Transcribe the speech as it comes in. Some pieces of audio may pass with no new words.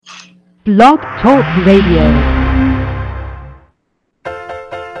Blog Talk Radio.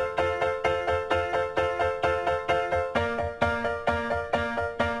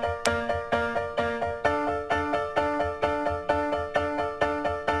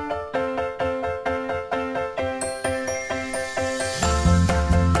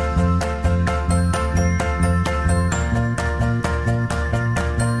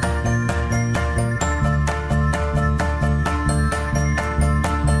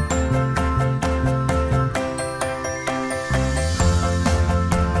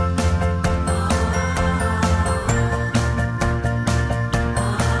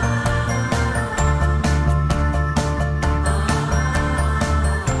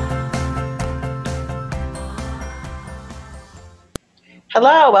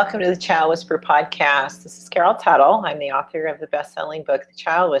 Hello, welcome to the Child Whisperer podcast. This is Carol Tuttle. I'm the author of the best-selling book, The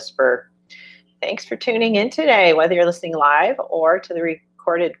Child Whisperer. Thanks for tuning in today, whether you're listening live or to the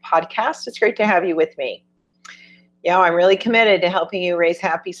recorded podcast. It's great to have you with me. I'm really committed to helping you raise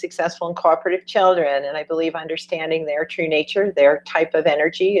happy, successful, and cooperative children, and I believe understanding their true nature, their type of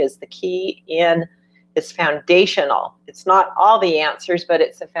energy is the key it's foundational. It's not all the answers, but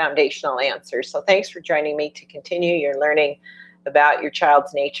it's a foundational answer. So thanks for joining me to continue your learning about your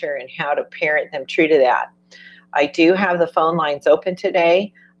child's nature and how to parent them true to that. I do have the phone lines open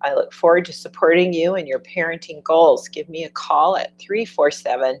today. I look forward to supporting you and your parenting goals. Give me a call at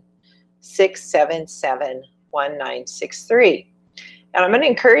 347-677-1963. And I'm going to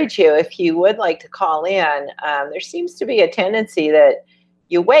encourage you, if you would like to call in, there seems to be a tendency that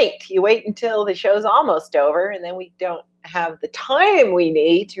you wait until the show's almost over, and then we don't have the time we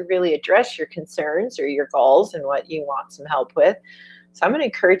need to really address your concerns or your goals and what you want some help with. So I'm going to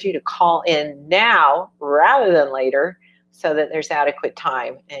encourage you to call in now rather than later so that there's adequate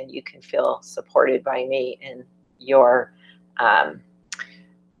time and you can feel supported by me in your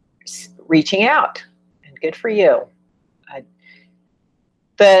reaching out. And good for you. I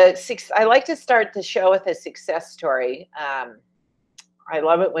like to start the show with a success story. I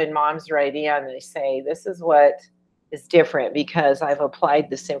love it when moms write in and they say, this is what is different because I've applied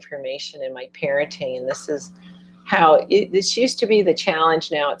this information in my parenting, and this is how this used to be the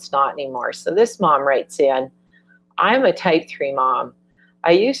challenge. Now it's not anymore. So this mom writes in, I'm a type 3 mom.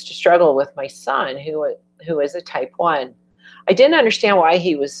 I used to struggle with my son who is a type 1. I didn't understand why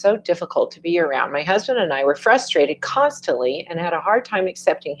he was so difficult to be around. My husband and I were frustrated constantly and had a hard time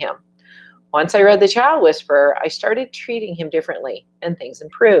accepting him. Once I read The Child Whisperer, I started treating him differently and things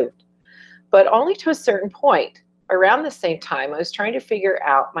improved, but only to a certain point. Around the same time, I was trying to figure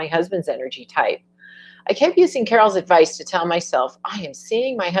out my husband's energy type. I kept using Carol's advice to tell myself, I am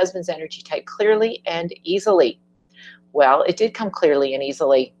seeing my husband's energy type clearly and easily. Well, it did come clearly and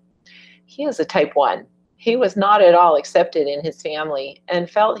easily. He is a type 1. He was not at all accepted in his family and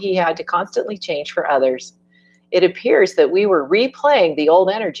felt he had to constantly change for others. It appears that we were replaying the old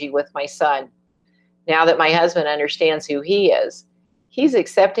energy with my son. Now that my husband understands who he is, he's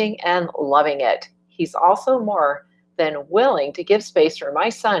accepting and loving it. He's also more than willing to give space for my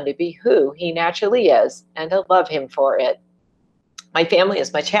son to be who he naturally is and to love him for it. My family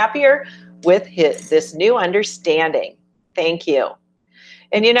is much happier with this new understanding. Thank you.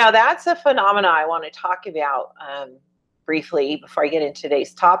 And that's a phenomenon I want to talk about briefly before I get into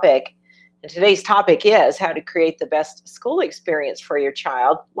today's topic. And today's topic is how to create the best school experience for your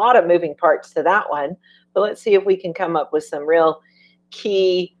child. A lot of moving parts to that one, but let's see if we can come up with some real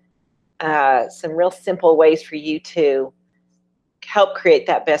key some real simple ways for you to help create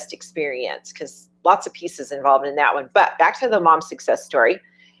that best experience, because lots of pieces involved in that one. But back to the mom success story.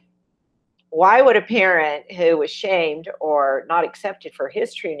 Why would a parent who was shamed or not accepted for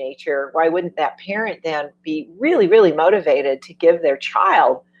his true nature, why wouldn't that parent then be really, really motivated to give their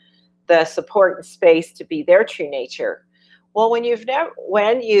child the support and space to be their true nature? Well, when you're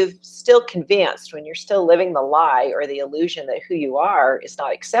still convinced, when you're still living the lie or the illusion that who you are is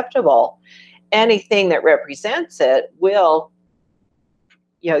not acceptable, anything that represents it will,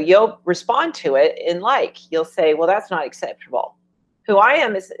 you'll respond to it in you'll say, well, that's not acceptable. Who I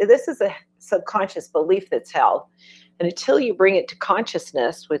am this is a subconscious belief that's held. And until you bring it to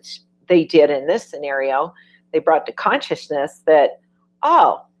consciousness, which they did in this scenario, they brought to consciousness that,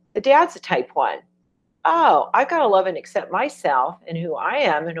 oh, the dad's a type 1. Oh, I've got to love and accept myself and who I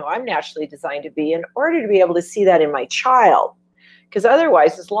am and who I'm naturally designed to be in order to be able to see that in my child. Because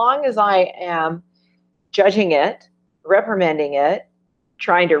otherwise, as long as I am judging it, reprimanding it,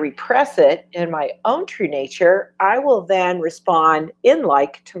 trying to repress it in my own true nature, I will then respond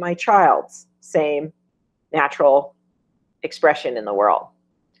to my child's same natural expression in the world.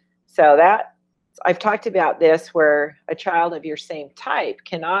 So that's I've talked about this where a child of your same type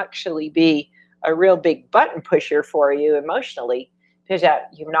can actually be a real big button pusher for you emotionally because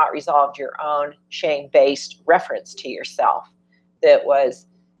you've not resolved your own shame-based reference to yourself that was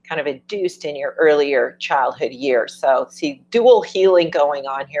kind of induced in your earlier childhood years. So see, dual healing going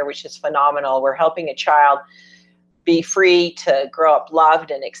on here, which is phenomenal. We're helping a child be free to grow up loved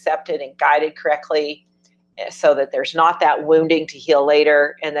and accepted and guided correctly so that there's not that wounding to heal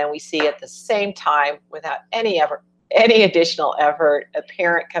later. And then we see at the same time, without any additional effort, a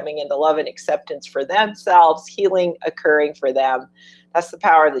parent coming into love and acceptance for themselves, healing occurring for them. That's the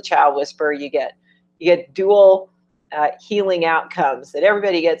power of the child whisperer. You get dual healing outcomes, that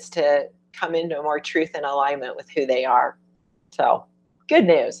everybody gets to come into more truth and alignment with who they are. So good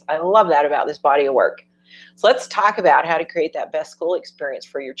news. I love that about this body of work. So let's talk about how to create that best school experience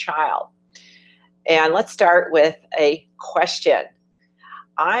for your child. And let's start with a question.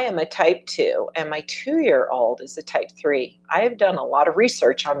 I am a type 2 and my 2-year-old is a type 3. I have done a lot of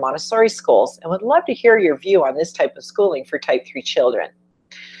research on Montessori schools and would love to hear your view on this type of schooling for type 3 children.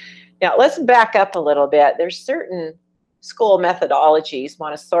 Now, let's back up a little bit. There's certain school methodologies.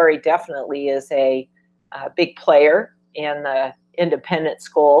 Montessori definitely is a big player in the independent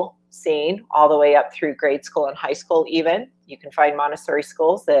school scene, all the way up through grade school and high school even. You can find Montessori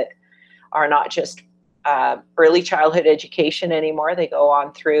schools that are not just early childhood education anymore. They go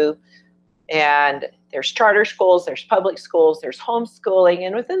on through, and there's charter schools, there's public schools, there's homeschooling.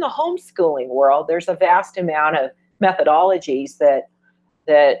 And within the homeschooling world, there's a vast amount of methodologies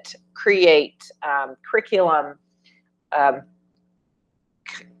that create curriculum,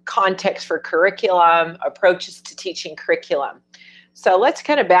 context for curriculum, approaches to teaching curriculum. So let's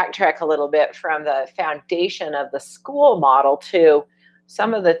kind of backtrack a little bit from the foundation of the school model to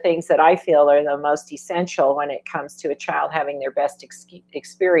some of the things that I feel are the most essential when it comes to a child having their best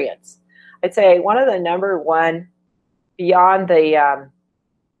experience. I'd say one of the number one, beyond the,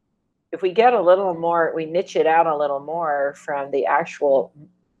 if we get a little more, we niche it out a little more from the actual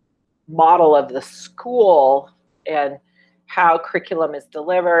model of the school and how curriculum is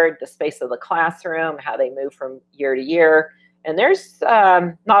delivered, the space of the classroom, how they move from year to year. And there's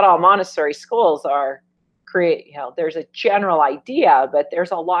not all Montessori schools are there's a general idea, but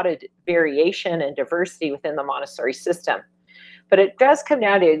there's a lot of variation and diversity within the Montessori system. But it does come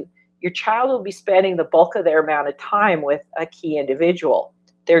down to your child will be spending the bulk of their amount of time with a key individual,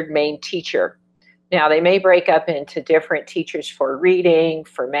 their main teacher. Now, they may break up into different teachers for reading,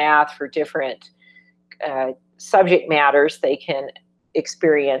 for math, for different subject matters they can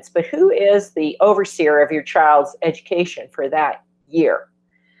experience, but who is the overseer of your child's education for that year?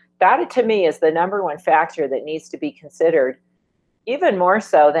 That, to me, is the number one factor that needs to be considered, even more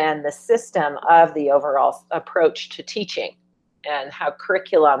so than the system of the overall approach to teaching and how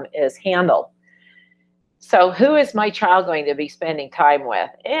curriculum is handled. So who is my child going to be spending time with?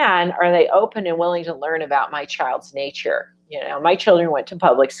 And are they open and willing to learn about my child's nature? You know, my children went to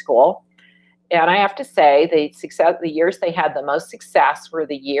public school, and I have to say the years they had the most success were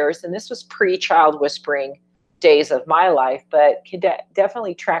the years, and this was pre-child whispering days of my life, but can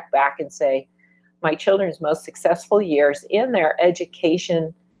definitely track back and say my children's most successful years in their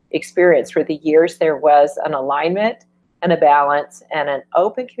education experience were the years there was an alignment and a balance and an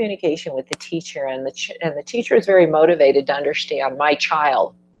open communication with the teacher, and the teacher is very motivated to understand my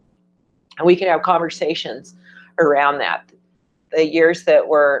child, and we can have conversations around that. The years that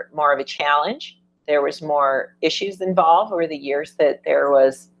were more of a challenge, there was more issues involved, were the years that there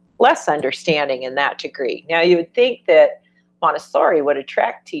was less understanding in that degree. Now, you would think that Montessori would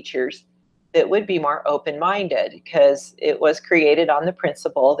attract teachers that would be more open-minded because it was created on the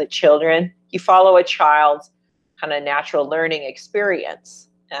principle that you follow a child's kind of natural learning experience,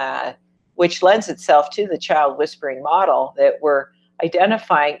 which lends itself to the child whispering model that we're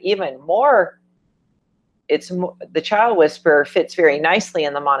identifying even more. The child whisperer fits very nicely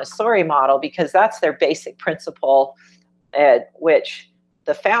in the Montessori model because that's their basic principle, at which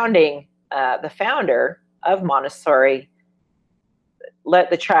the founder of Montessori, let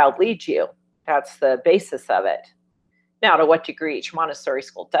the child lead you. That's the basis of it. Now, to what degree each Montessori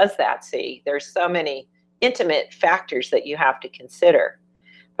school does that, see, there's so many intimate factors that you have to consider.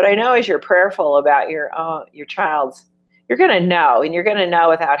 But I know as you're prayerful about your child's, you're going to know, and you're going to know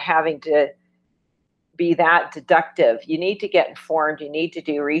without having to be that deductive. You need to get informed, you need to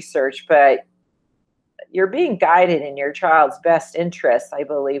do research, but you're being guided in your child's best interests, I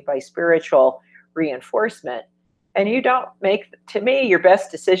believe, by spiritual reinforcement. And to me, your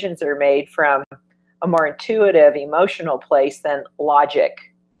best decisions are made from a more intuitive, emotional place than logic.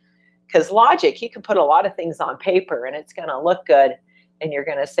 Because logic, you can put a lot of things on paper and it's going to look good and you're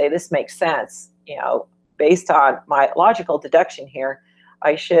going to say, this makes sense, based on my logical deduction here,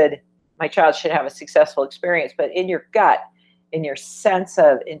 my child should have a successful experience. But in your gut, in your sense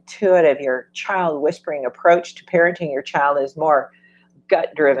of intuitive, your child whispering approach to parenting your child is more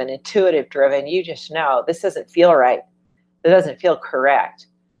gut driven, intuitive driven. You just know this doesn't feel right. It doesn't feel correct.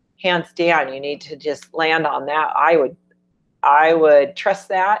 Hands down, you need to just land on that. I would trust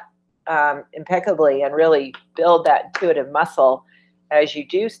that impeccably and really build that intuitive muscle as you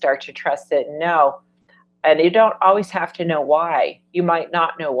do start to trust it and know. And you don't always have to know why. You might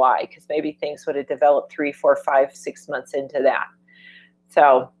not know why, because maybe things would have developed 3, 4, 5, 6 months into that.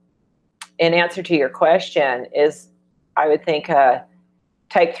 So in answer to your question is, I would think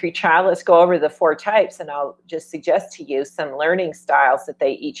type 3 child, let's go over the 4 types, and I'll just suggest to you some learning styles that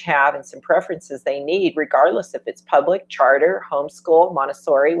they each have and some preferences they need, regardless if it's public, charter, homeschool,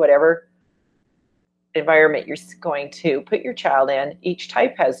 Montessori, whatever environment you're going to put your child in. Each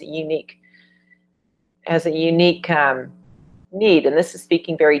type has a unique need, and this is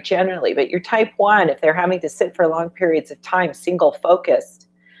speaking very generally. But your type 1, if they're having to sit for long periods of time, single focused,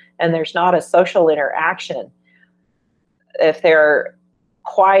 and there's not a social interaction, if they're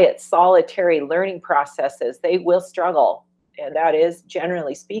quiet, solitary learning processes, they will struggle. And that is,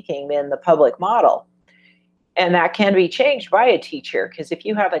 generally speaking, in the public model. And that can be changed by a teacher, because if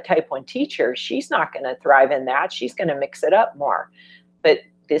you have a type 1 teacher, she's not going to thrive in that. She's going to mix it up more. But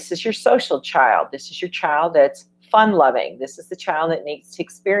this is your social child. This is your child that's fun-loving. This is the child that needs to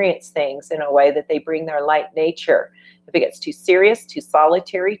experience things in a way that they bring their light nature. If it gets too serious, too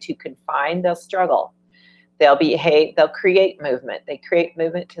solitary, too confined, they'll struggle. They'll create movement. They create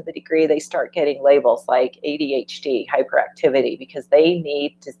movement to the degree they start getting labels like ADHD, hyperactivity, because they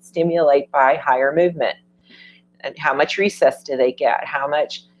need to stimulate by higher movement. And how much recess do they get? How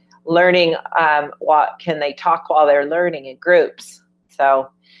much learning, what can they talk while they're learning in groups?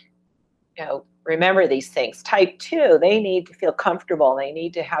 So, remember these things. Type 2, they need to feel comfortable. They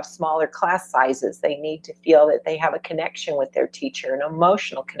need to have smaller class sizes. They need to feel that they have a connection with their teacher, an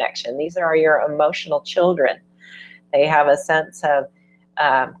emotional connection. These are your emotional children. They have a sense of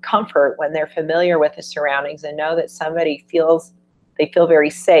comfort when they're familiar with the surroundings and know that they feel very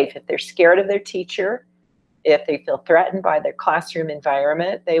safe. If they're scared of their teacher, if they feel threatened by their classroom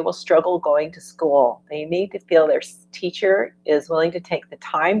environment, they will struggle going to school. They need to feel their teacher is willing to take the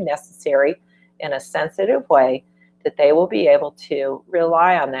time necessary in a sensitive way, that they will be able to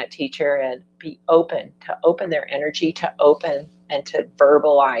rely on that teacher and be open their energy, to open and to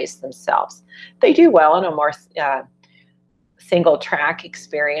verbalize themselves. They do well in a more single track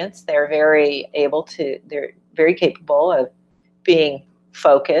experience. They're very capable of being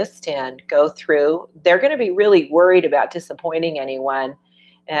focused and go through. They're going to be really worried about disappointing anyone,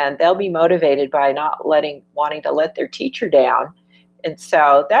 and they'll be motivated by not wanting to let their teacher down. And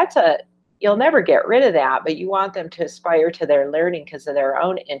so you'll never get rid of that, but you want them to aspire to their learning because of their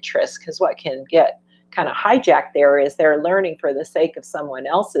own interests, because what can get kind of hijacked there is they're learning for the sake of someone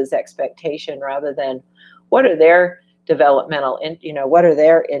else's expectation rather than what are their developmental, what are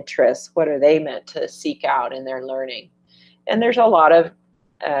their interests, what are they meant to seek out in their learning. And there's a lot of,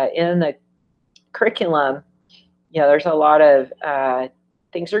 in the curriculum, there's a lot of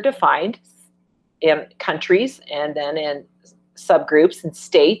things are defined in countries and then in subgroups and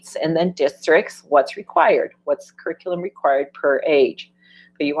states and then districts, what's required, what's curriculum required per age.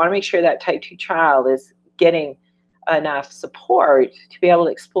 But you want to make sure that type 2 child is getting enough support to be able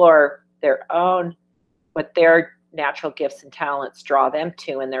to explore what their natural gifts and talents draw them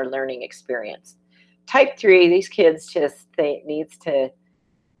to in their learning experience. Type 3, these kids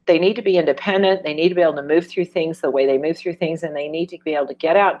they need to be independent. They need to be able to move through things the way they move through things, and they need to be able to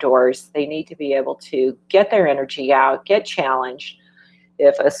get outdoors. They need to be able to get their energy out, get challenged.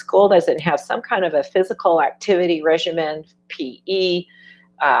 If a school doesn't have some kind of a physical activity regimen, PE,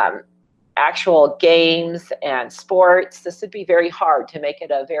 actual games and sports, this would be very hard to make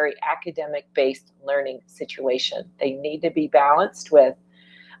it a very academic-based learning situation. They need to be balanced with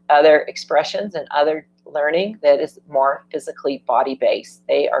other expressions and other learning that is more physically body-based.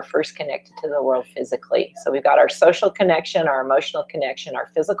 They are first connected to the world physically. So we've got our social connection, our emotional connection, our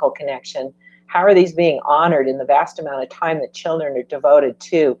physical connection. How are these being honored in the vast amount of time that children are devoted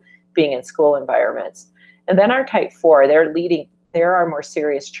to being in school environments? And then our type 4, they're our more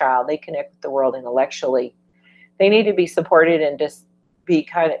serious child. They connect with the world intellectually. They need to be supported and just be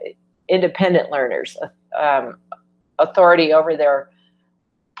kind of independent learners, authority over their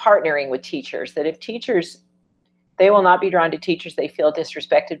partnering with teachers, that if teachers, they will not be drawn to teachers they feel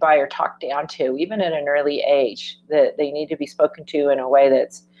disrespected by or talked down to, even at an early age, that they need to be spoken to in a way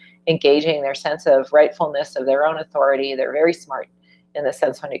that's engaging their sense of rightfulness of their own authority. They're very smart in the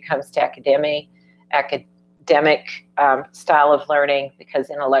sense when it comes to academic style of learning, because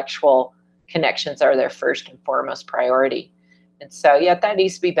intellectual connections are their first and foremost priority. And so, yeah, that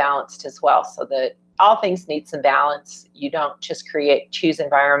needs to be balanced as well, so that all things need some balance. You don't just choose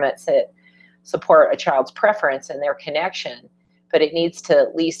environments that support a child's preference and their connection, but it needs to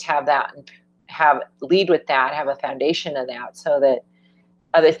at least have that, lead with that, have a foundation of that, so that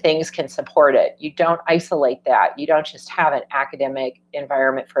other things can support it. You don't isolate that. You don't just have an academic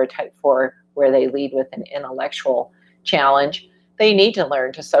environment for a type 4 where they lead with an intellectual challenge. They need to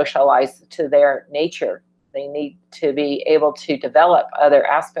learn to socialize to their nature. They need to be able to develop other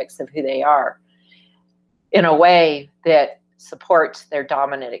aspects of who they are in a way that supports their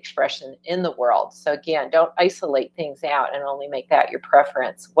dominant expression in the world. So again, don't isolate things out and only make that your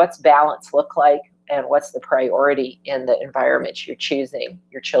preference. What's balance look like, and what's the priority in the environment you're choosing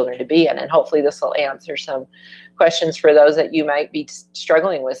your children to be in? And hopefully this will answer some questions for those that you might be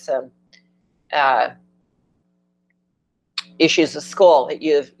struggling with some issues with school, that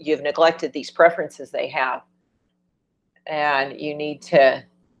you've neglected these preferences they have, and you need to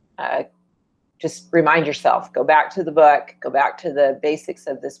just remind yourself, go back to the book, go back to the basics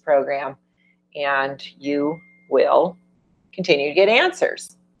of this program, and you will continue to get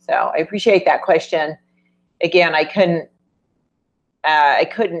answers. So I appreciate that question. Again, I couldn't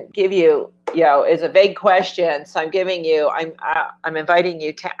give you, it's a vague question. So I'm inviting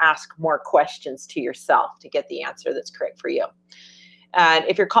you to ask more questions to yourself to get the answer that's correct for you. And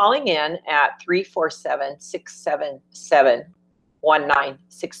if you're calling in at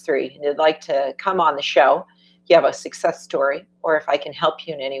 347-677-1963 and you'd like to come on the show, you have a success story, or if I can help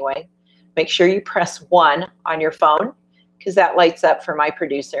you in any way, make sure you press 1 on your phone, because that lights up for my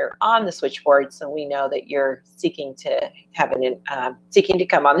producer on the switchboard, so we know that you're seeking to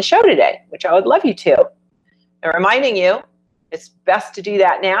come on the show today, which I would love you to. And reminding you, it's best to do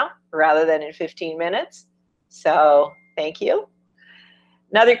that now rather than in 15 minutes. So thank you.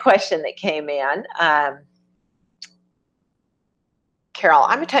 Another question that came in, Carol,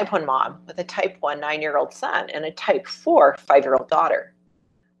 I'm a type 1 mom with a type 1 9-year-old son and a type 4 5-year-old daughter.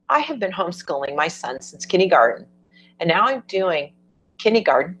 I have been homeschooling my son since kindergarten, and now I'm doing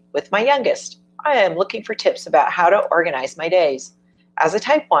kindergarten with my youngest. I am looking for tips about how to organize my days. As a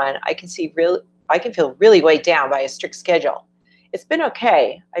type 1, I can feel really weighed down by a strict schedule. It's been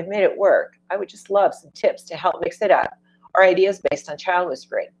okay. I've made it work. I would just love some tips to help mix it up, or ideas based on child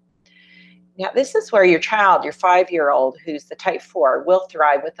whispering. Now, this is where your child, your 5-year-old, who's the type 4, will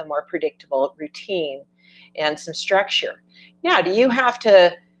thrive with a more predictable routine and some structure. Now, do you have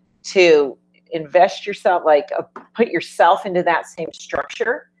to invest yourself, put yourself into that same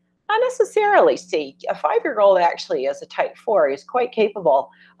structure? Not necessarily. See, a 5-year-old actually, as a type 4, is quite capable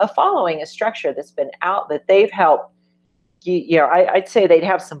of following a structure that's been out, that they've helped. I'd say they'd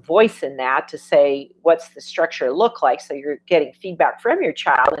have some voice in that to say, what's the structure look like? So you're getting feedback from your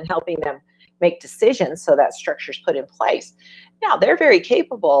child and helping them make decisions so that structure's put in place. Now, they're very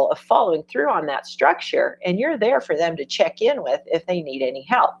capable of following through on that structure, and you're there for them to check in with if they need any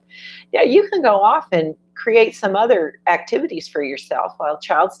help. Now, you can go off and create some other activities for yourself while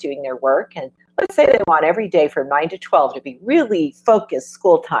child's doing their work. And let's say they want every day from 9 to 12 to be really focused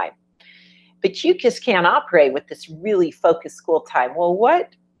school time. But you just can't operate with this really focused school time. Well,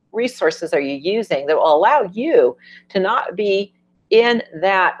 what resources are you using that will allow you to not be in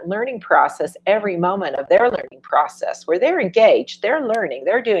that learning process every moment of their learning process, where they're engaged, they're learning,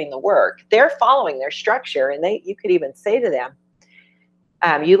 they're doing the work, they're following their structure, and you could even say to them,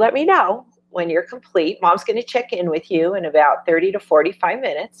 you let me know when you're complete. Mom's going to check in with you in about 30 to 45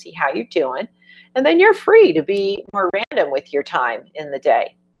 minutes, see how you're doing, and then you're free to be more random with your time in the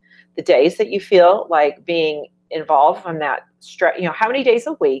day. The days that you feel like being involved from that, how many days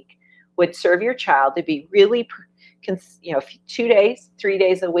a week would serve your child to be really 2 days, 3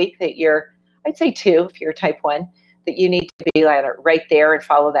 days a week that I'd say 2 if you're type 1, that you need to be right there and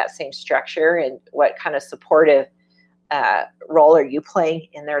follow that same structure. And what kind of supportive role are you playing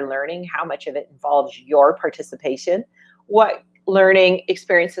in their learning? How much of it involves your participation? What learning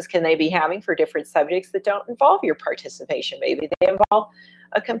experiences can they be having for different subjects that don't involve your participation? Maybe they involve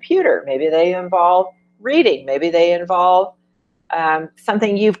a computer. Maybe they involve reading. Maybe they involve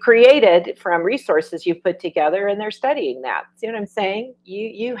something you've created from resources you've put together, and they're studying that. See what I'm saying?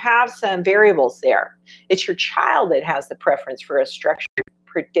 You have some variables there. It's your child that has the preference for a structured,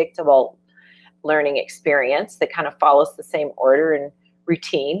 predictable learning experience that kind of follows the same order and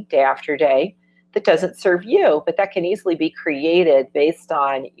routine day after day that doesn't serve you, but that can easily be created based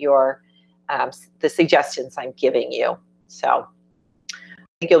on your the suggestions I'm giving you. So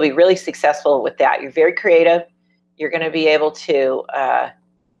I think you'll be really successful with that. You're very creative. you're going to be able to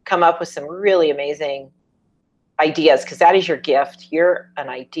come up with some really amazing ideas, because that is your gift. You're an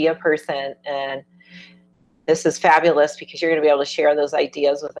idea person, and this is fabulous because you're going to be able to share those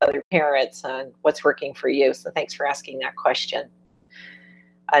ideas with other parents on what's working for you. So thanks for asking that question.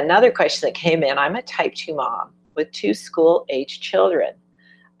 Another question that came in, I'm a type 2 mom with 2 school-age children,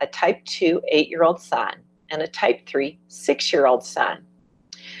 a type 2 8-year-old son, and a type 3 6-year-old son.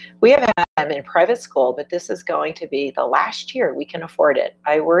 We have had them in private school, but this is going to be the last year we can afford it.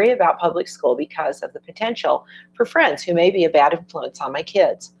 I worry about public school because of the potential for friends who may be a bad influence on my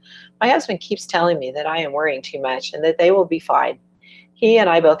kids. My husband keeps telling me that I am worrying too much and that they will be fine. He and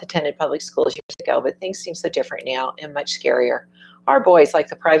I both attended public schools years ago, but things seem so different now and much scarier. Our boys like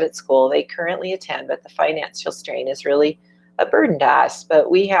the private school they currently attend, but the financial strain is really a burden to us.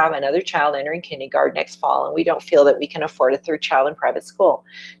 But we have another child entering kindergarten next fall, and we don't feel that we can afford a 3rd child in private school.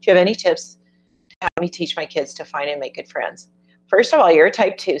 Do you have any tips to help me teach my kids to find and make good friends? First of all, you're a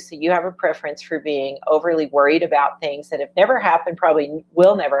type 2, so you have a preference for being overly worried about things that have never happened, probably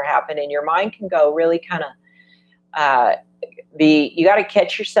will never happen, and your mind can go really kind of you got to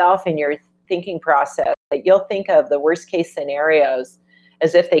catch yourself in your thinking process. That you'll think of the worst case scenarios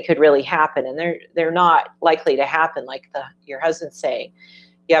as if they could really happen, and they're not likely to happen, like your husband's saying.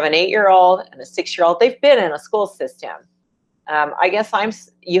 You have an 8-year-old and a 6-year-old. They've been in a school system. I guess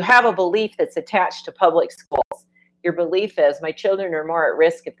you have a belief that's attached to public schools. Your belief is my children are more at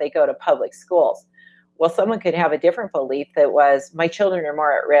risk if they go to public schools. Well, someone could have a different belief that was my children are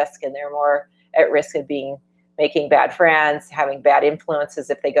more at risk and they're more at risk of making bad friends, having bad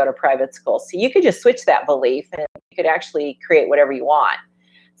influences if they go to private school. So you could just switch that belief and you could actually create whatever you want.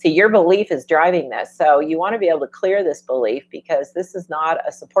 See, your belief is driving this. So you want to be able to clear this belief, because this is not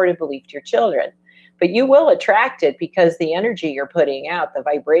a supportive belief to your children. But you will attract it because the energy you're putting out, the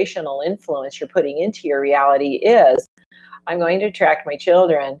vibrational influence you're putting into your reality is, I'm going to attract my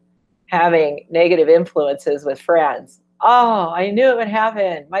children having negative influences with friends. Oh, I knew it would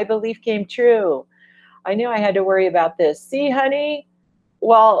happen. My belief came true. I knew I had to worry about this. See, honey?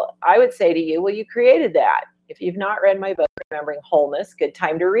 Well, I would say to you, well, you created that. If you've not read my book, Remembering Wholeness, good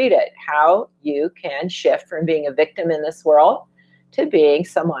time to read it. How you can shift from being a victim in this world to being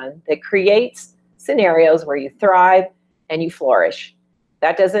someone that creates scenarios where you thrive and you flourish.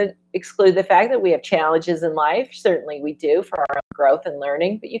 That doesn't exclude the fact that we have challenges in life. Certainly we do for our own growth and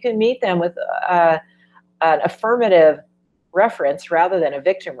learning, but you can meet them with an affirmative reference rather than a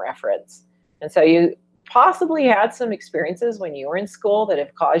victim reference. And so you possibly had some experiences when you were in school that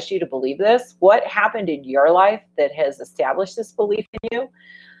have caused you to believe this. What happened in your life that has established this belief in you?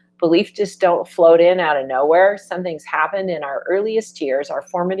 Beliefs just don't float in out of nowhere. Something's happened in our earliest years, our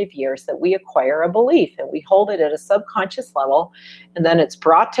formative years, that we acquire a belief and we hold it at a subconscious level. And then it's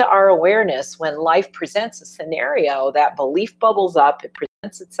brought to our awareness when life presents a scenario. That belief bubbles up, it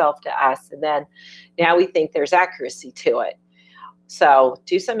presents itself to us. And then now we think there's accuracy to it. So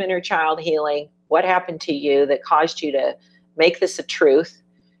do some inner child healing. What happened to you that caused you to make this a truth?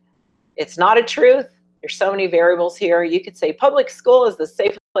 It's not a truth. There's so many variables here. You could say public school is the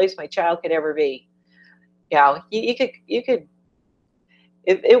safest place my child could ever be. You could.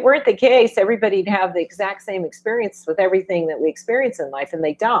 If it weren't the case, everybody'd have the exact same experience with everything that we experience in life, and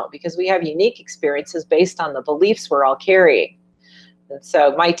they don't, because we have unique experiences based on the beliefs we're all carrying. And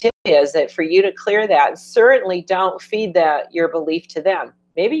so my tip is that for you to clear that, certainly don't feed your belief to them.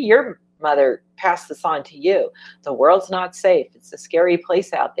 Maybe your mother passed this on to you. The world's not safe. It's a scary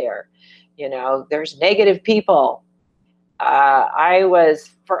place out there. There's negative people. I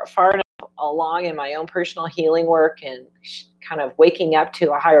was far enough along in my own personal healing work and kind of waking up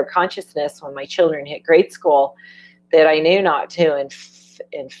to a higher consciousness when my children hit grade school that I knew not to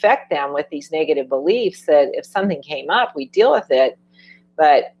infect them with these negative beliefs, that if something came up, we'd deal with it.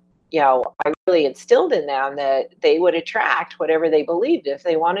 But I really instilled in them that they would attract whatever they believed. If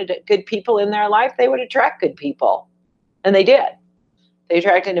they wanted good people in their life, they would attract good people. And they did. They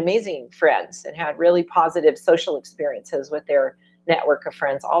attracted amazing friends and had really positive social experiences with their network of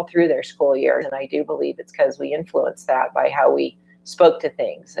friends all through their school years. And I do believe it's because we influenced that by how we spoke to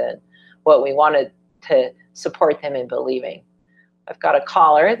things and what we wanted to support them in believing. I've got a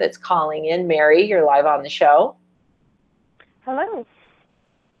caller that's calling in. Mary, you're live on the show. Hello.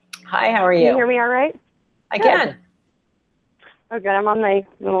 Hi, how are you? Can you hear me all right? I can. Oh, good. I'm on my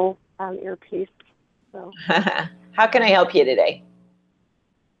little earpiece. So. How can I help you today?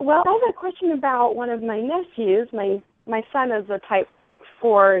 Well, I have a question about one of my nephews. My son is a type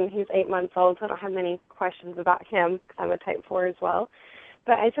 4, and he's 8 months old, so I don't have many questions about him because I'm a type 4 as well.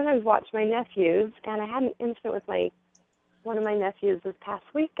 But I sometimes watch my nephews, and I had an incident with one of my nephews this past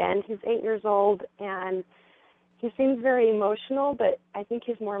weekend. He's 8 years old, and he seems very emotional, but I think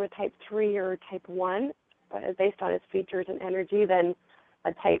he's more of a type 3 or type 1 based on his features and energy than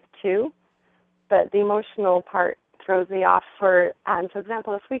a type 2. But the emotional part throws me off. For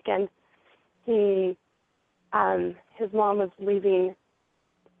example, this weekend, his mom was leaving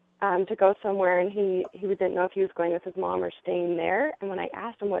to go somewhere, and he didn't know if he was going with his mom or staying there. And when I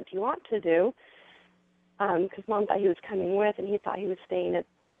asked him, what do you want to do? Because Mom thought he was coming with, and he thought he was staying at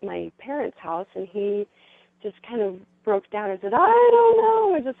my parents' house, and he just kind of broke down and said, I don't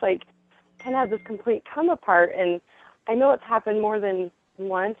know, and just like kind of had this complete come apart. And I know it's happened more than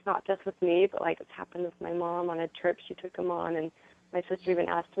once, not just with me, but like it's happened with my mom on a trip she took him on, and my sister even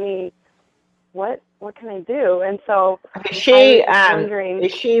asked me, what can I do? And so is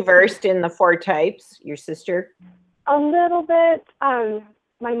she versed in the 4 types, your sister? A little bit.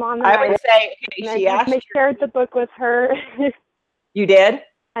 My mom and I would say, okay, I shared the book with her. You did?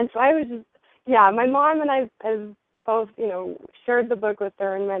 And so I was just, my mom and I have both, shared the book with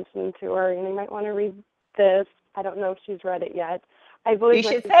her and mentioned to her, you might want to read this. I don't know if she's read it yet. I believe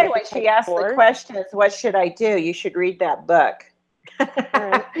you should say when she asks the questions, what should I do? You should read that book.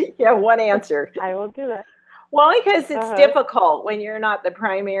 Right. You have one answer. I will do that. Well, because it's difficult when you're not the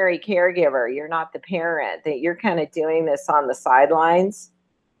primary caregiver, you're not the parent, that you're kind of doing this on the sidelines.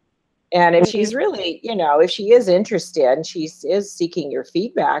 And if she's really, if she is interested and she is seeking your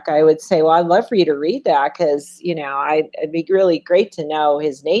feedback, I would say, well, I'd love for you to read that because, it'd be really great to know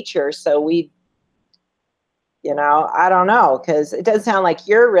his nature. So I don't know, because it doesn't sound like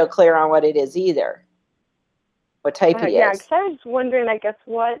you're real clear on what it is either. What type he is. Yeah, because I was wondering, I guess,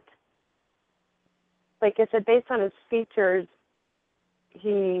 like I said, based on his features,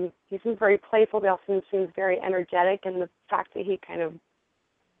 he seems very playful, but also seems very energetic, and the fact that he kind of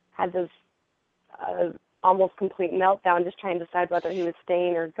had this almost complete meltdown just trying to decide whether he was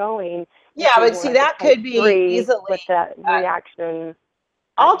staying or going. Yeah, but see, that could be easily with that reaction.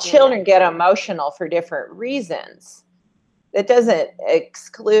 All children get emotional for different reasons. That doesn't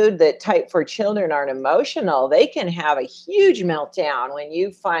exclude that type 4 children aren't emotional. They can have a huge meltdown when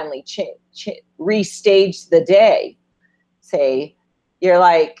you finally restage the day. Say, you're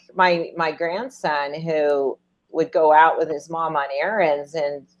like my grandson who would go out with his mom on errands,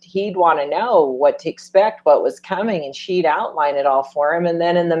 and he'd want to know what to expect, what was coming, and she'd outline it all for him. And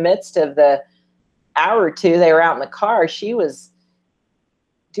then in the midst of the hour or two they were out in the car, she was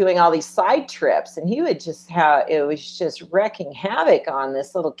doing all these side trips, and he would just it was just wrecking havoc on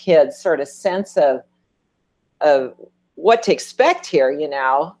this little kid's sort of sense of what to expect here,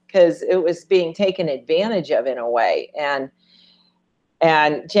 because it was being taken advantage of in a way.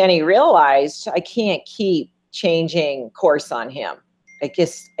 And Jenny realized, I can't keep changing course on him. I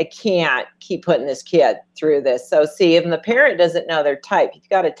can't keep putting this kid through this. So see, if the parent doesn't know their type, if you've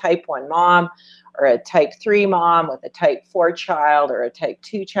got a type 1 mom or a type 3 mom with a type 4 child or a type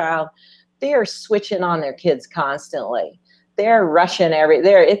 2 child, they are switching on their kids constantly. They're rushing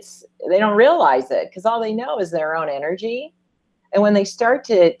they don't realize it because all they know is their own energy. And when they start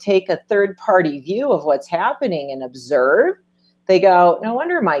to take a third party view of what's happening and observe, they go, no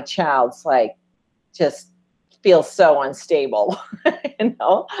wonder my child's like just feels so unstable.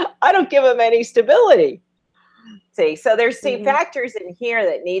 I don't give them any stability. See, so there's factors in here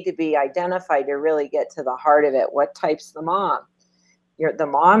that need to be identified to really get to the heart of it. What type's the mom? The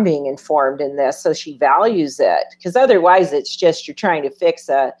mom being informed in this so she values it, because otherwise it's just you're trying to fix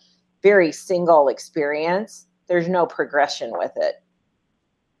a very single experience. There's no progression with it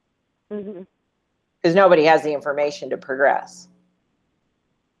because nobody has the information to progress.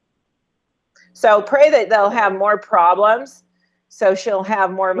 So pray that they'll have more problems so she'll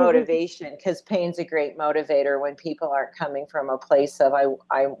have more motivation, because pain's a great motivator when people aren't coming from a place of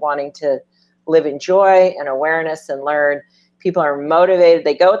I wanting to live in joy and awareness and learn. People are motivated.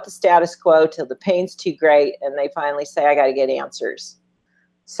 They go with the status quo till the pain's too great, and they finally say, I got to get answers.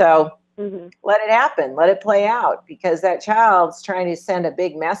 So let it happen. Let it play out, because that child's trying to send a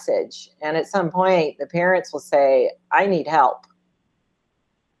big message. And at some point, the parents will say, I need help.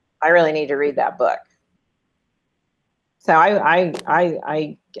 I really need to read that book. So I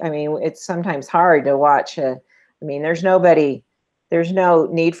mean, it's sometimes hard to watch. There's no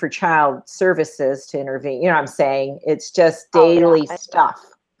need for child services to intervene. You know what I'm saying? It's just daily stuff.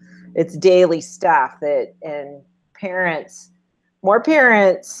 It's daily stuff and more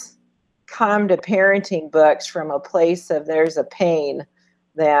parents come to parenting books from a place of there's a pain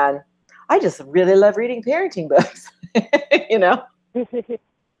than I just really love reading parenting books,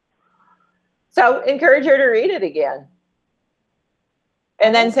 So encourage her to read it again.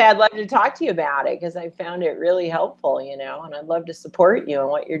 And then say, I'd love to talk to you about it because I found it really helpful, and I'd love to support you in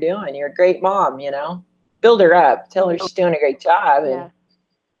what you're doing. You're a great mom, build her up, tell her she's doing a great job, Yeah. and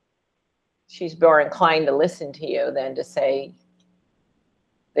she's more inclined to listen to you than to say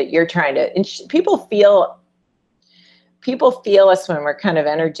that you're trying to. And people feel us when we're kind of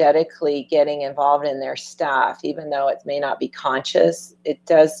energetically getting involved in their stuff, even though it may not be conscious. It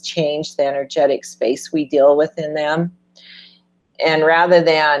does change the energetic space we deal with in them. And rather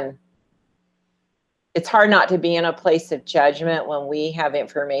than, it's hard not to be in a place of judgment when we have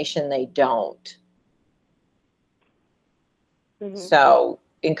information they don't. Mm-hmm. So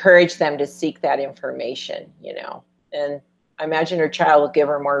encourage them to seek that information, and I imagine her child will give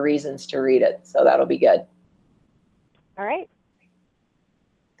her more reasons to read it. So that'll be good. All right.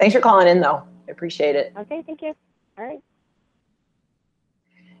 Thanks for calling in, though. I appreciate it. Okay, thank you. All right.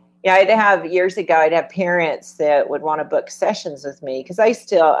 Yeah, years ago, I'd have parents that would want to book sessions with me because I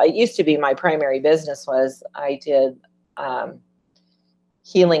used to be, my primary business was I did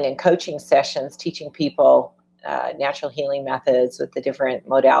healing and coaching sessions, teaching people natural healing methods with the different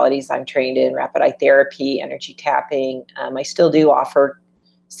modalities I'm trained in, rapid eye therapy, energy tapping. I still do offer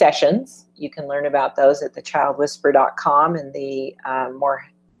sessions. You can learn about those at thechildwhisper.com and the more,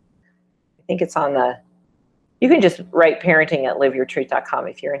 I think it's on the, you can just write parenting@liveyourtruth.com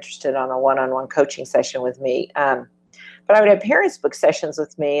if you're interested on a one-on-one coaching session with me. But I would have parents book sessions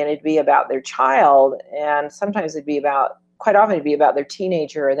with me, and it'd be about their child. And sometimes quite often it'd be about their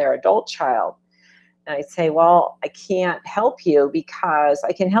teenager or their adult child. And I'd say, well, I can't help you because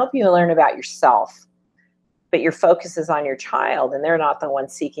I can help you learn about yourself, but your focus is on your child, and they're not the one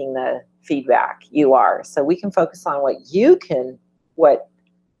seeking the feedback. You are. So we can focus on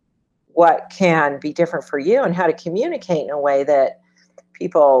what can be different for you and how to communicate in a way that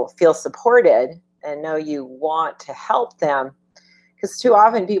people feel supported and know you want to help them. Because too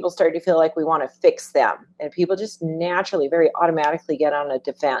often people start to feel like we want to fix them, and people just naturally, very automatically get on a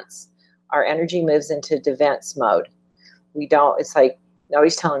defense. Our energy moves into defense mode. It's like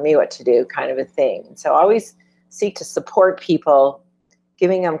nobody's telling me what to do kind of a thing. And so I always seek to support people,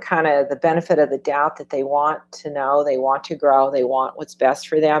 giving them kind of the benefit of the doubt that they want to know, they want to grow, they want what's best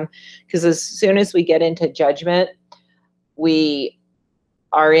for them. Because as soon as we get into judgment, we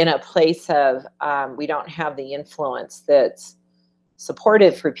are in a place of we don't have the influence that's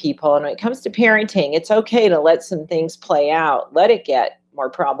supportive for people. And when it comes to parenting, it's okay to let some things play out, let it get more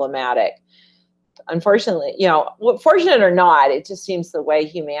problematic. Unfortunately, fortunate or not, it just seems the way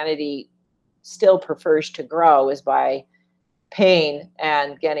humanity still prefers to grow is by pain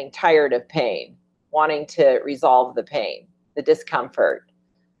and getting tired of pain, wanting to resolve the pain, the discomfort,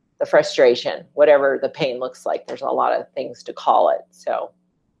 the frustration, whatever the pain looks like. There's a lot of things to call it. So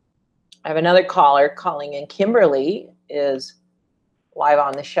I have another caller calling in. Kimberly is live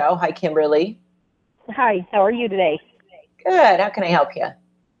on the show. Hi, Kimberly. Hi, how are you today? Good. How can I help you?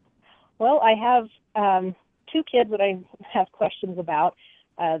 Well, I have two kids that I have questions about.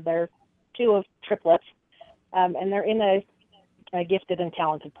 They're two of triplets, and they're in a gifted and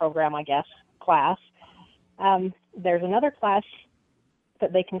talented program, I guess, class. There's another class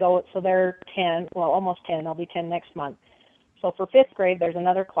that they can go, so they're 10, well, almost 10, they'll be 10 next month. So for 5th grade, there's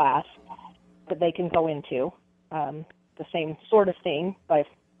another class that they can go into, the same sort of thing, but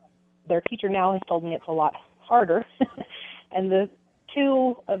their teacher now has told me it's a lot harder. And the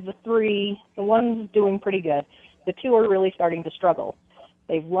two of the three, the one's doing pretty good. The two are really starting to struggle.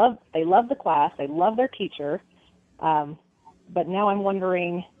 They love the class, they love their teacher, but now I'm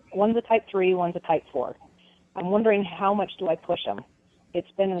wondering, one's a type 3, one's a type 4. I'm wondering how much do I push them?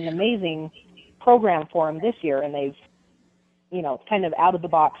 It's been an amazing program for them this year, and they've, kind of out of the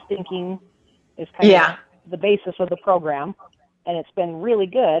box thinking is kind of the basis of the program, and it's been really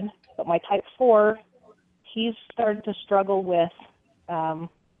good. But my type 4, he's started to struggle with,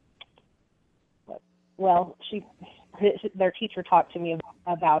 their teacher talked to me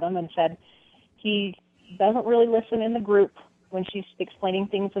about him and said he doesn't really listen in the group when she's explaining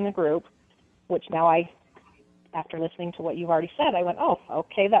things in the group, which now after listening to what you've already said, I went, oh,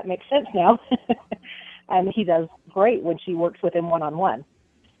 okay, that makes sense now. And he does great when she works with him one-on-one.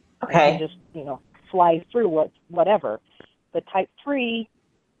 Okay. And he just, flies through whatever. The type 3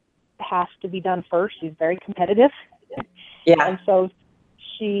 has to be done first. She's very competitive. Yeah. And so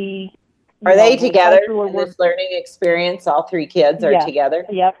she... Are they together in this learning experience? All 3 kids are together?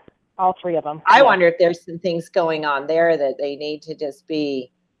 Yep, all 3 of them. I wonder if there's some things going on there that they need to just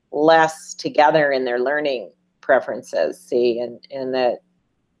be less together in their learning preferences, see, and that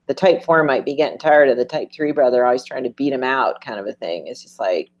the type 4 might be getting tired of the type 3 brother always trying to beat him out kind of a thing. It's just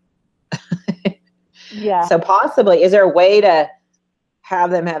like... Yeah. So possibly, is there a way to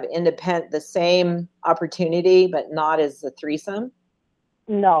have them have the same opportunity, but not as a threesome?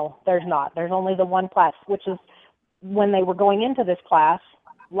 No, there's not. There's only the one class, which is when they were going into this class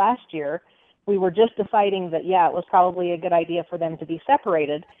last year, we were just deciding that, yeah, it was probably a good idea for them to be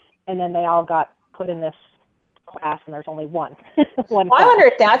separated, and then they all got put in this class, and there's only one. One Well, I class. wonder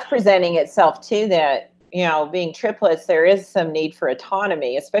if that's presenting itself too, that, you know, being triplets, there is some need for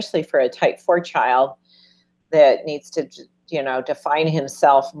autonomy, especially for a type 4 child that needs to, you know, define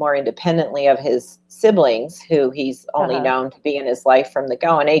himself more independently of his siblings, who he's only known to be in his life from the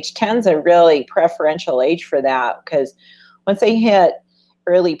go. And age 10 is a really preferential age for that, because once they hit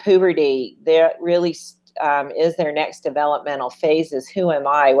early puberty, that really is their next developmental phase, is who am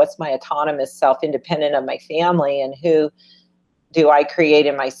I? What's my autonomous self, independent of my family? And who do I create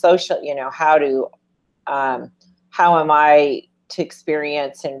in my social, you know, how am I to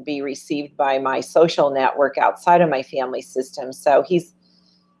experience and be received by my social network outside of my family system? So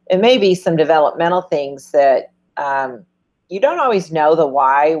it may be some developmental things that you don't always know the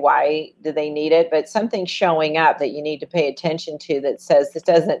why do they need it, but something's showing up that you need to pay attention to that says this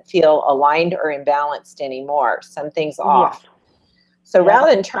doesn't feel aligned or imbalanced anymore. Something's off. So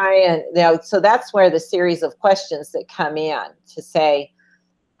rather than try and, you know, so that's where the series of questions that come in to say,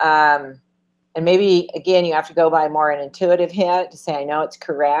 and maybe, again, you have to go by more an intuitive hit to say, I know it's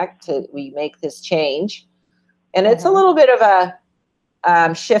correct, we make this change. And it's a little bit of a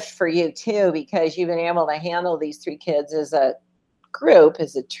shift for you, too, because you've been able to handle these 3 kids as a group,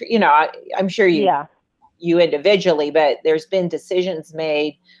 you know, I'm sure you individually, but there's been decisions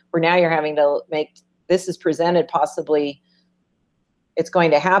made where now you're having to this is presented, possibly it's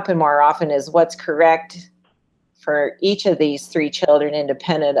going to happen more often, is what's correct for each of these 3 children,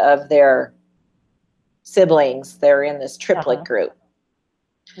 independent of their siblings. They're in this triplet group.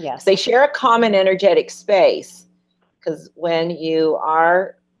 Yes. They share a common energetic space, because when you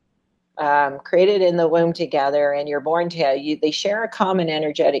are created in the womb together and you're born together, they share a common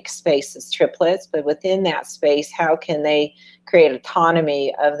energetic space as triplets, but within that space, how can they create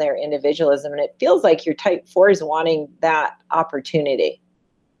autonomy of their individualism? And it feels like your type 4 is wanting that opportunity.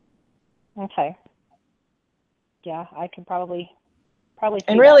 Okay. Yeah, I could probably see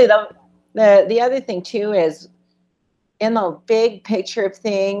and really that. The other thing too is, in the big picture of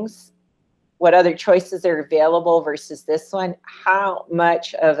things, what other choices are available versus this one, how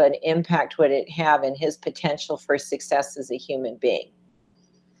much of an impact would it have in his potential for success as a human being?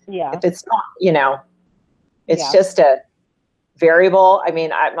 Yeah. If it's not, you know, it's just a variable. I mean,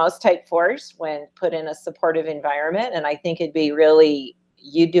 most type 4s, when put in a supportive environment, and I think it'd be really,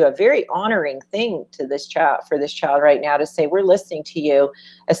 you do a very honoring thing to this child, for this child right now, to say, we're listening to you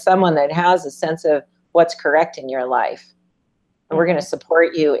as someone that has a sense of what's correct in your life. And we're going to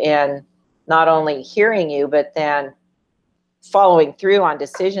support you in not only hearing you, but then following through on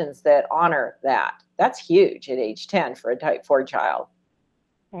decisions that honor that. That's huge at age 10 for a type 4 child.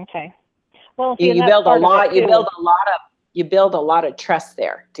 Okay. Well, you build a lot. You build a lot of trust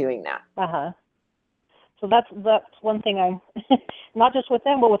there doing that. So that's one thing I'm not just with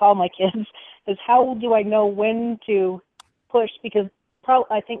them, but with all my kids, is how do I know when to push? Because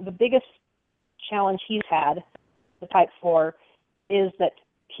I think the biggest challenge he's had, the type 4, is that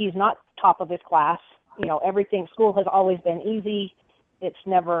he's not top of his class. You know, school has always been easy. It's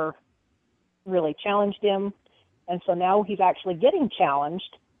never really challenged him. And so now he's actually getting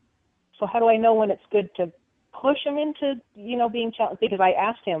challenged. So how do I know when it's good to push him into, you know, being challenged? Because I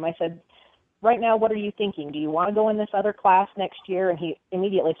asked him, I said, right now, what are you thinking? Do you want to go in this other class next year? And he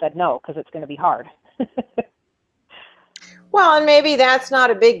immediately said no, because it's going to be hard. Well, and maybe that's not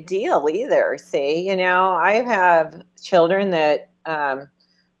a big deal either. See, you know, I have children that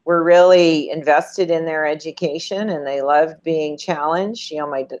were really invested in their education and they loved being challenged. You know,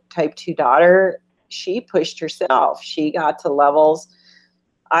 my type 2 daughter, she pushed herself. She got to levels.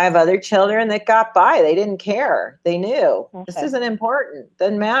 I have other children that got by. They didn't care. They knew this isn't important.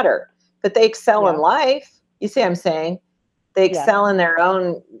 Doesn't matter. But they excel in life. You see what I'm saying? They excel in their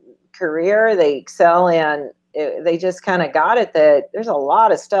own career. They excel in, they just kind of got it that there's a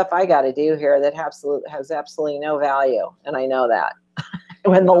lot of stuff I got to do here that has absolutely no value. And I know that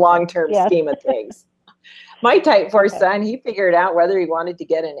in the long-term scheme of things. My type 4 son, he figured out whether he wanted to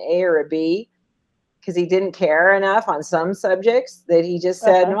get an A or a B, because he didn't care enough on some subjects, that he just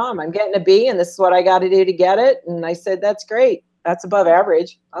said, Mom, I'm getting a B and this is what I got to do to get it. And I said, that's great. That's above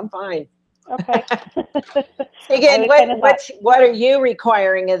average. I'm fine. Okay. Again, what are you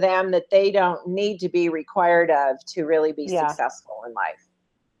requiring of them that they don't need to be required of to really be successful in life?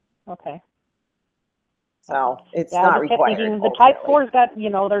 Okay. So it's not required. The type 4's got,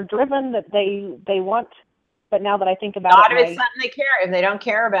 you know, they're driven, that they want, but now that I think about it, if it's something they care. If they don't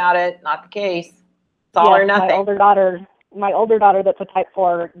care about it, not the case. It's all or nothing. My older daughter my older daughter that's a type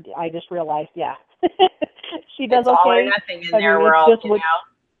 4, I just realized, yeah, she does It's okay. all or nothing in their it's world, just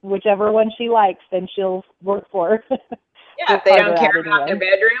whichever one she likes, then she'll work for. Yeah, if they don't care about their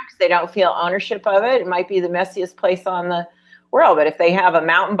bedroom because they don't feel ownership of it, it might be the messiest place on the world. But if they have a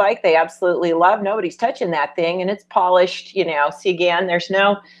mountain bike they absolutely love, nobody's touching that thing, and it's polished, See, again,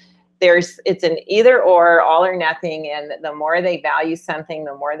 it's an either or, all or nothing. And the more they value something,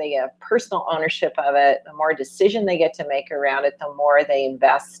 the more they have personal ownership of it, the more decision they get to make around it, the more they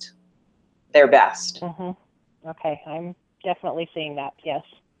invest their best. Mm-hmm. Okay, I'm definitely seeing that, yes.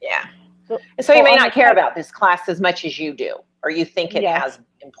 Yeah. So you may not care about this class as much as you do, or you think it has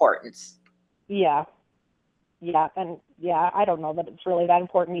importance. Yeah. Yeah, and I don't know that it's really that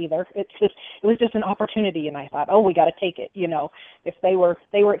important either. It was just an opportunity, and I thought, oh, we got to take it. If they were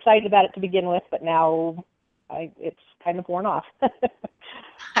excited about it to begin with, but now it's kind of worn off.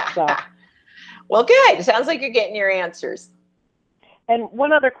 So. Well, good. It sounds like you're getting your answers. And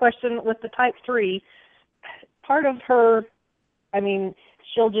one other question with the type 3, part of her,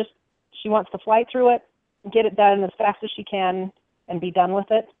 she wants to fly through it, get it done as fast as she can, and be done with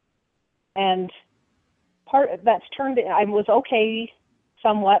it. And that's I was okay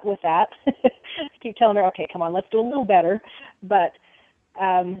somewhat with that. I keep telling her, okay, come on, let's do a little better. But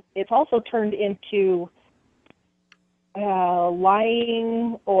it's also turned into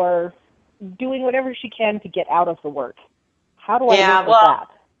lying or doing whatever she can to get out of the work. How do I work with that?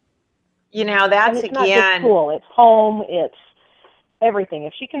 That's, and it's not just school, it's home, it's everything.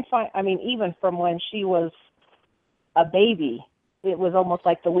 If she can find, even from when she was a baby, it was almost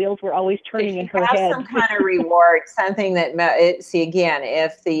like the wheels were always turning in her head. Some kind of reward, something that,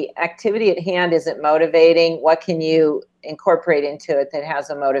 if the activity at hand isn't motivating, what can you incorporate into it that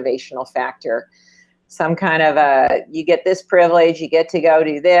has a motivational factor? Some kind of you get this privilege, you get to go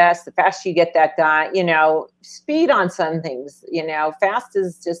do this, the faster you get that done, speed on some things, fast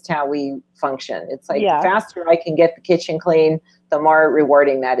is just how we function. It's like the faster I can get the kitchen clean, the more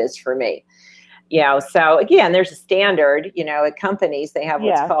rewarding that is for me. So again, there's a standard, at companies, they have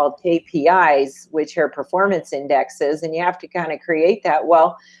what's called KPIs, which are performance indexes, and you have to kind of create that.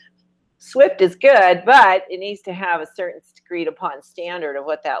 Well, SWIFT is good, but it needs to have a certain agreed upon standard of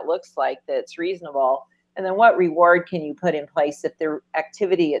what that looks like that's reasonable. And then what reward can you put in place if the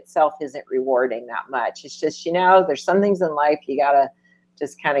activity itself isn't rewarding that much? It's just, there's some things in life you got to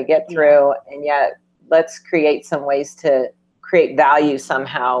just kind of get through, and yet let's create some ways to create value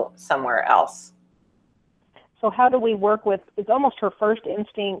somehow somewhere else. So how do we work with, it's almost her first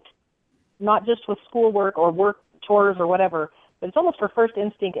instinct, not just with schoolwork or work chores or whatever, but it's almost her first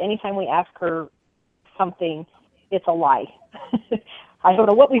instinct anytime we ask her something, it's a lie. I don't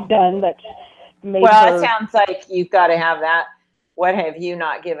know what we've done that made her... It sounds like you've got to have that. What have you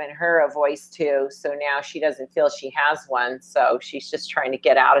not given her a voice to? So now she doesn't feel she has one, so she's just trying to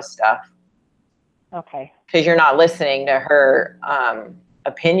get out of stuff. Okay. Because you're not listening to her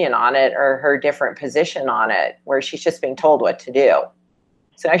opinion on it or her different position on it, where she's just being told what to do.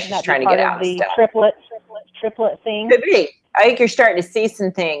 So now she's trying to get out of stuff. Triplet thing? Could be. I think you're starting to see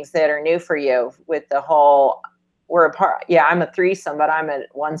some things that are new for you with the whole, we're apart. Yeah, I'm a threesome, but I'm a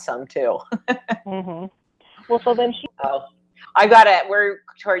one-some too. Mm-hmm. Well, so then we're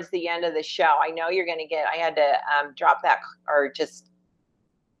towards the end of the show. I know you're going to I had to drop that,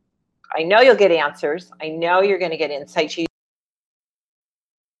 I know you'll get answers. I know you're going to get insights.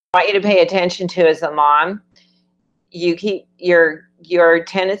 I want you to pay attention to as a mom. You keep your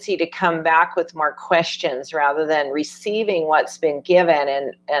tendency to come back with more questions rather than receiving what's been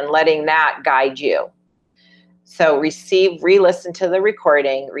given and letting that guide you. So re-listen to the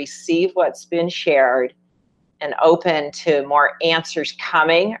recording, receive what's been shared, and open to more answers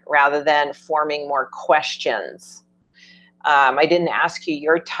coming rather than forming more questions. I didn't ask you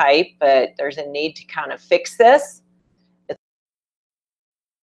your type, but there's a need to kind of fix this.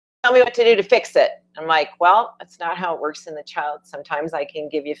 Tell me what to do to fix it. I'm like, well, that's not how it works in the child. Sometimes I can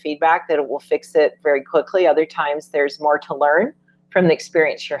give you feedback that it will fix it very quickly. Other times there's more to learn from the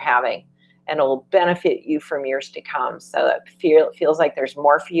experience you're having, and it will benefit you from years to come. So it feels like there's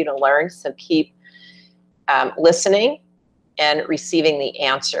more for you to learn. So keep listening and receiving the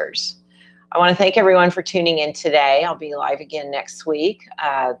answers. I want to thank everyone for tuning in today. I'll be live again next week.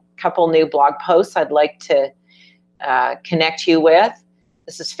 A couple new blog posts I'd like to connect you with.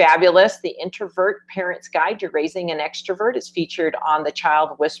 This is fabulous. The Introvert Parent's Guide to Raising an Extrovert is featured on the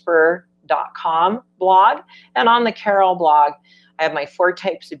childwhisperer.com blog and on the Carol blog. I have my 4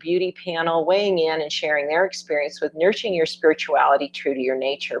 Types of Beauty panel weighing in and sharing their experience with nurturing your spirituality true to your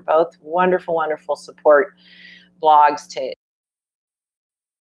nature. Both wonderful, wonderful support blogs to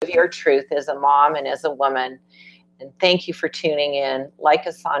your truth as a mom and as a woman. And thank you for tuning in. Like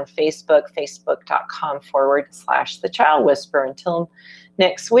us on Facebook, facebook.com/The Child Whisperer. Until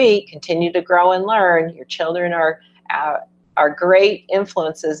next week, continue to grow and learn. Your children are great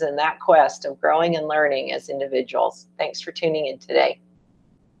influences in that quest of growing and learning as individuals. Thanks for tuning in today.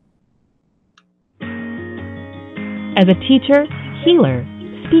 As a teacher, healer,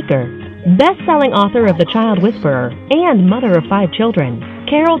 speaker, best-selling author of The Child Whisperer, and mother of 5 children,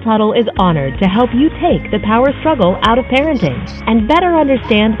 Carol Tuttle is honored to help you take the power struggle out of parenting and better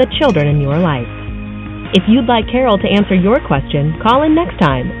understand the children in your life. If you'd like Carol to answer your question, call in next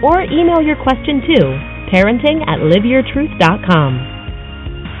time or email your question to parenting@liveyourtruth.com.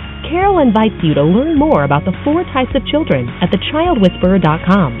 Carol invites you to learn more about the 4 types of children at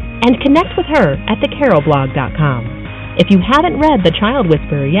thechildwhisperer.com and connect with her at thecarolblog.com. If you haven't read The Child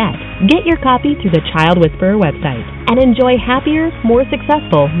Whisperer yet, get your copy through the Child Whisperer website and enjoy happier, more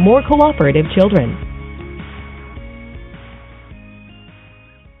successful, more cooperative children.